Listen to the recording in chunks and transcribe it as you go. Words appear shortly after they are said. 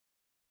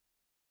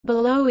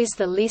Below is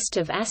the list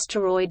of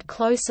asteroid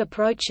close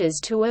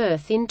approaches to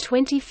Earth in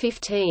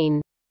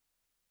 2015.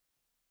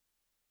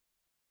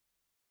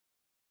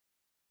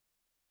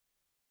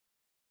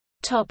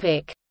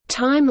 Topic: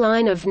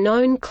 Timeline of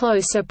known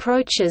close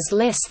approaches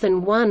less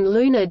than 1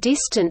 lunar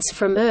distance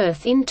from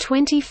Earth in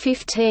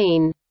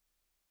 2015.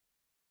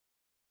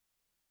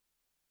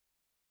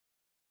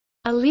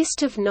 A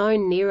list of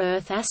known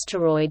near-Earth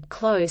asteroid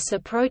close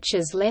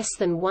approaches less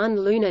than 1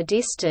 lunar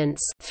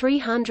distance,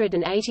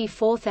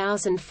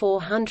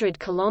 384,400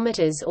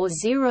 km or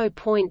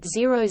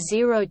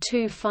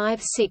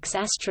 0.00256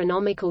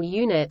 astronomical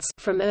units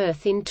from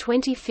Earth in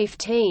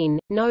 2015.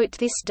 Note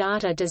this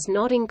data does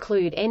not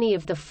include any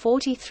of the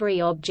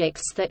 43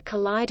 objects that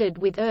collided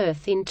with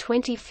Earth in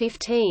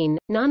 2015,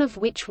 none of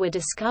which were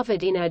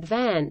discovered in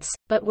advance,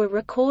 but were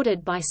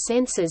recorded by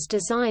sensors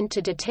designed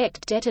to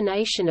detect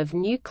detonation of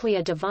nuclear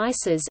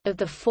devices. Of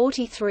the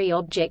 43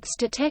 objects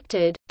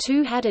detected,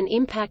 2 had an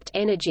impact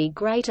energy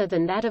greater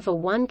than that of a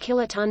 1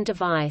 kiloton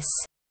device.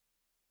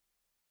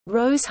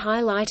 Rows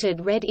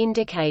highlighted red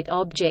indicate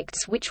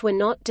objects which were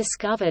not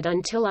discovered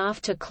until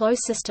after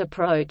closest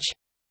approach.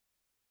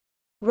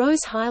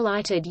 Rows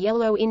highlighted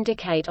yellow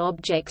indicate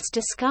objects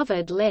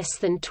discovered less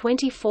than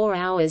 24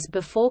 hours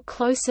before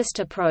closest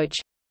approach.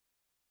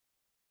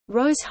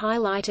 Rows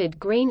highlighted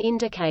green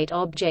indicate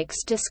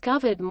objects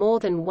discovered more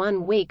than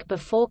 1 week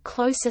before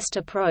closest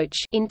approach.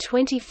 In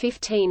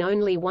 2015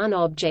 only one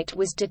object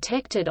was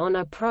detected on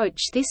approach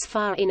this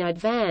far in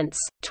advance,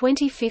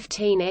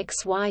 2015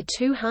 XY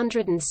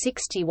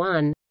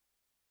 261.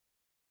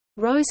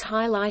 Rows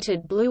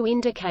highlighted blue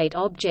indicate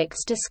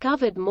objects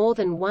discovered more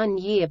than 1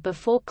 year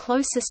before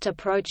closest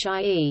approach,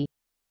 i.e.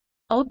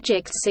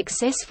 objects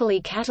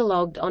successfully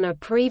catalogued on a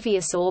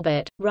previous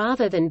orbit,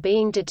 rather than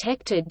being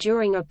detected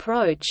during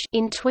approach.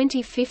 In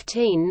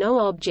 2015 no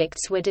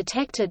objects were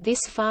detected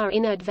this far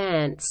in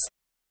advance.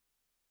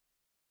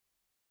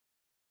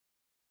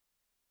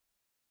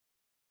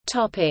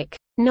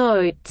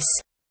 Notes.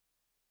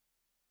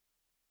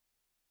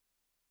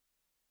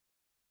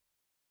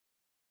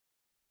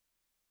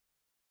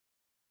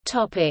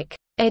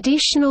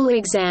 Additional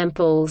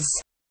examples.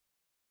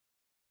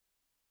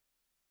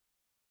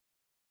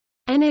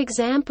 An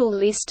example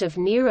list of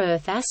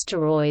near-Earth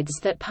asteroids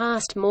that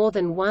passed more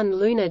than 1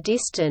 lunar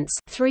distance,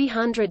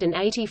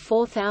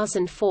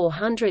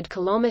 384,400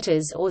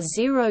 km or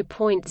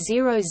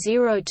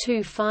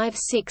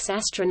 0.00256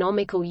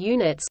 astronomical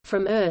units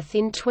from Earth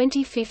in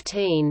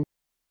 2015.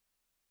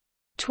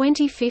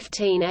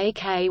 2015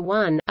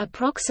 AK1,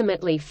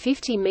 approximately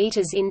 50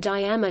 meters in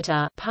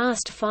diameter,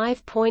 passed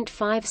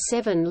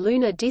 5.57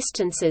 lunar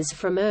distances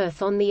from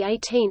Earth on the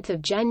 18th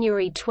of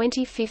January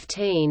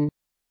 2015.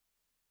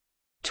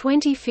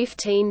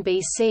 2015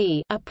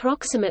 BC,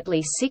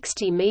 approximately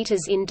 60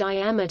 meters in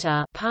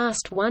diameter,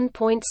 passed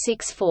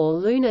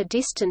 1.64 lunar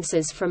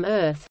distances from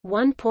Earth,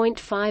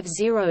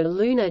 1.50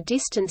 lunar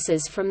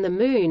distances from the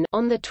Moon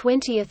on the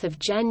 20th of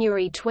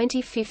January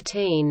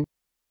 2015.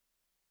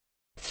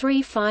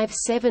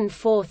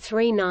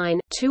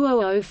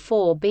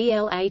 357439-2004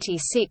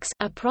 BL86,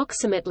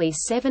 approximately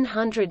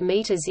 700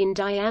 meters in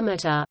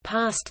diameter,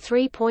 passed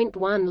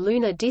 3.1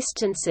 lunar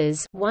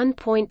distances,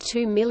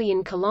 1.2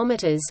 million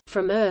kilometers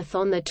from Earth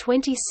on the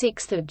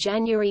 26th of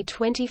January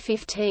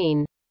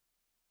 2015.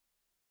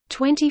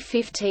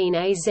 2015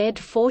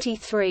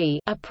 AZ43,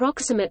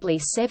 approximately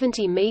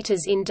 70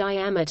 meters in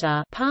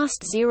diameter,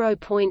 passed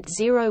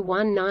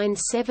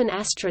 0.0197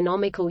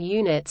 astronomical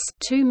units,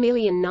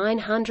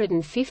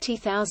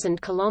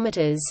 2,950,000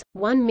 kilometers,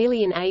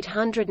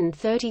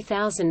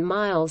 1,830,000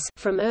 miles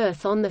from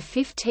Earth on the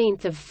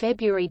 15th of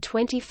February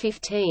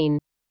 2015.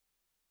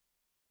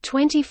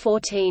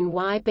 2014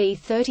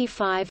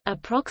 YB35,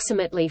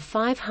 approximately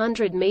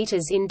 500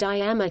 meters in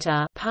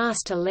diameter,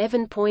 passed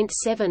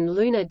 11.7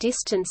 lunar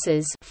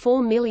distances,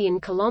 4 million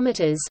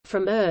kilometers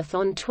from Earth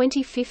on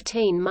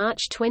 2015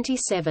 March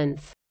 27.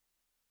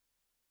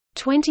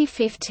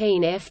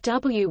 2015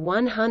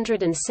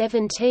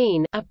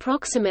 FW117,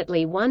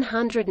 approximately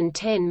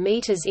 110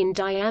 meters in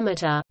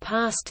diameter,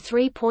 passed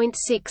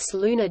 3.6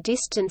 lunar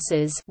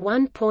distances,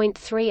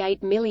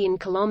 1.38 million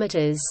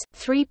kilometers,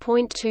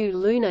 3.2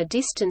 lunar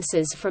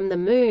distances from the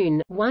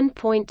Moon,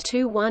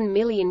 1.21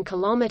 million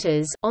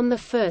kilometers, on the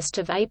 1st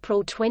of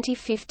April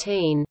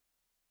 2015.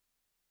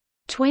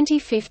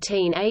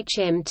 2015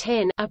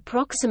 HM10,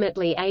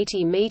 approximately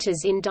 80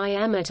 meters in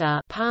diameter,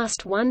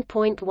 passed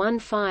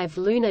 1.15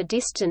 lunar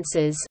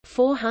distances,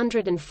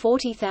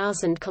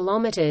 440,000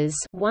 kilometers,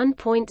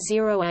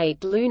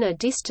 1.08 lunar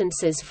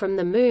distances from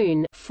the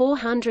Moon,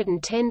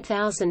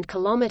 410,000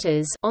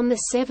 kilometers, on the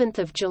 7th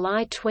of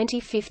July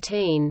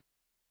 2015.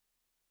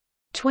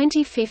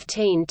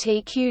 2015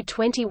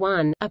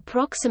 TQ21,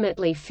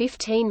 approximately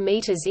 15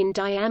 meters in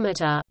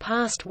diameter,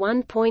 passed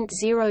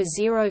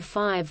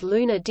 1.005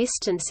 lunar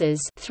distances,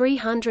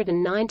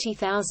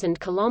 390,000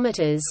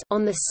 kilometers,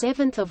 on the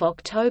 7th of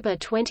October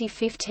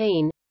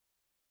 2015.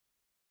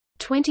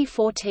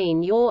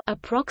 2014 yaw,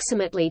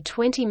 approximately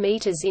 20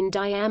 meters in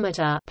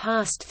diameter,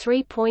 passed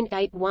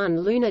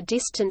 3.81 lunar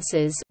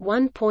distances,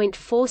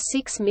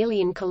 1.46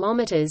 million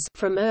kilometers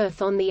from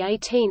Earth on the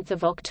 18th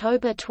of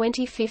October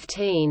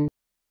 2015.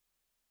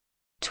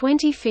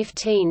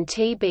 2015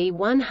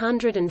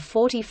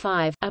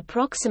 TB145,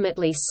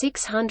 approximately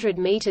 600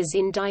 meters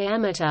in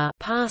diameter,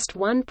 passed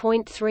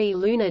 1.3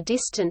 lunar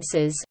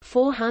distances,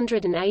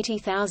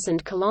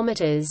 480,000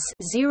 kilometers,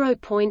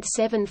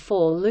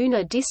 0.74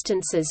 lunar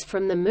distances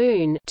from the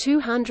Moon,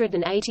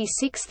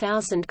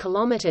 286,000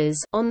 kilometers,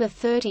 on the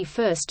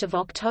 31st of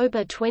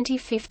October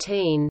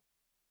 2015.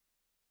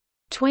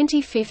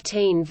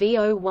 2015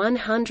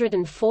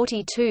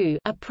 VO142,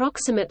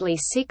 approximately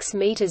 6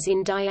 meters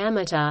in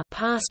diameter,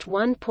 passed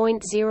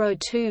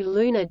 1.02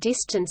 lunar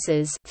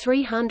distances,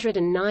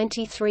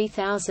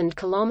 393,000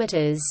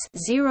 kilometers,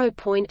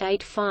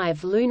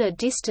 0.85 lunar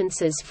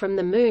distances from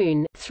the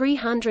Moon,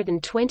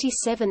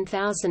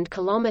 327,000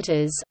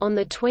 kilometers, on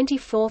the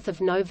 24th of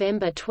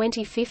November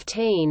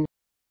 2015.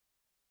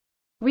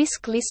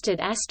 Risk-listed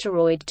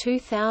asteroid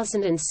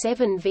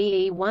 2007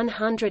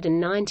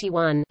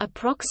 VE191,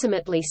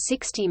 approximately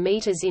 60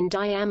 meters in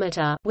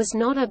diameter, was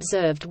not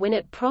observed when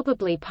it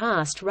probably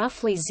passed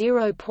roughly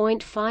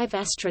 0.5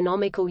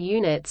 astronomical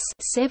units,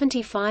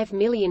 75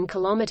 million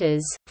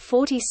kilometers,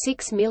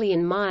 46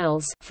 million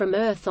miles, from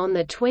Earth on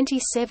the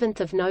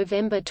 27th of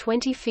November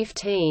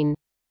 2015.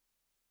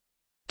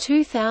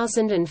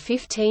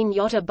 2015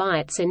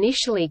 yottabytes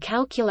initially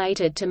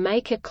calculated to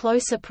make a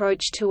close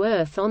approach to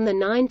Earth on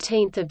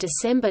 19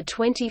 December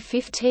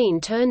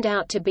 2015 turned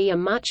out to be a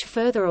much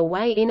further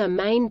away inner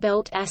main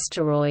belt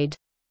asteroid.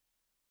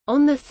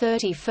 On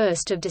 31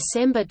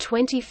 December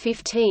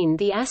 2015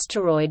 the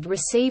asteroid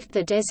received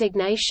the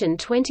designation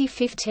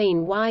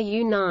 2015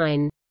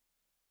 YU9.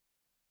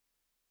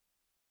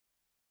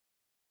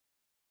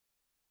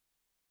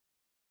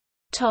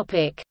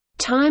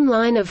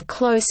 Timeline of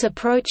close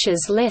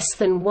approaches less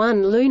than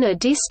 1 lunar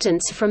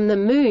distance from the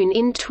Moon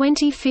in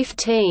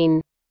 2015.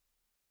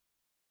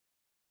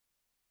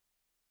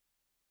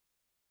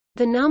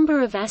 The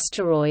number of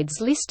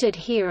asteroids listed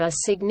here are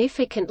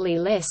significantly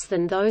less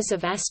than those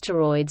of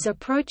asteroids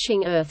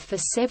approaching Earth for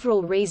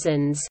several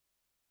reasons.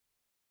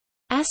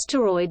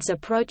 Asteroids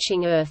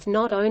approaching Earth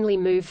not only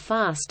move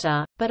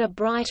faster, but are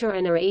brighter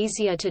and are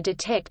easier to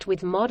detect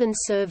with modern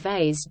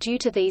surveys due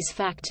to these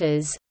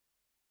factors.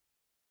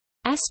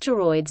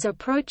 Asteroids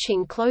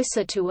approaching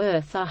closer to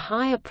Earth are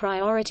higher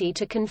priority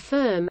to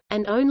confirm,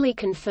 and only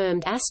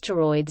confirmed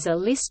asteroids are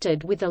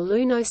listed with a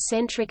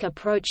lunocentric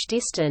approach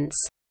distance.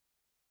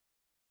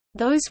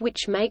 Those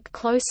which make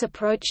close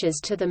approaches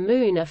to the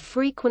Moon are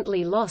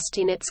frequently lost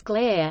in its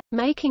glare,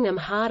 making them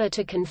harder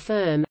to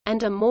confirm,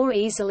 and are more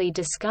easily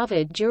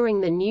discovered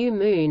during the new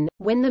Moon,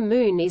 when the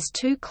Moon is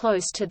too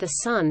close to the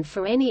Sun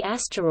for any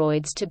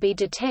asteroids to be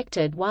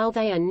detected while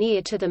they are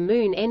near to the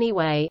Moon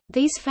anyway.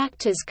 These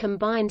factors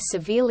combined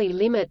severely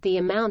limit the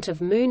amount of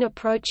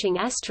Moon-approaching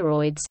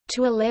asteroids,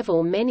 to a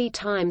level many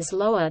times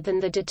lower than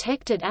the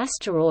detected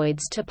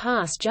asteroids to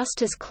pass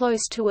just as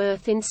close to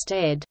Earth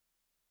instead.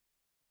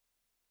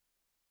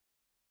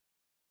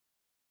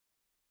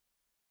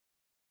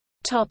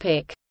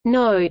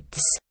 Notes.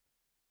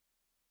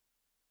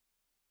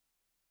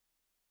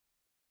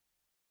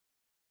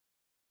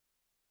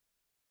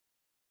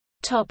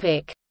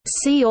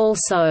 See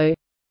also: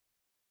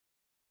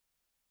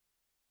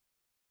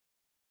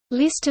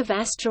 List of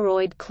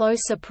asteroid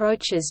close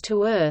approaches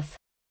to Earth,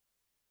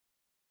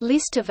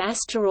 List of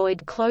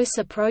asteroid close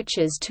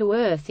approaches to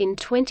Earth in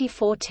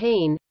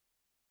 2014,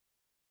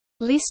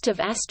 List of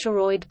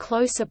asteroid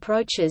close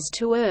approaches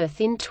to Earth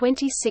in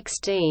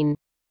 2016.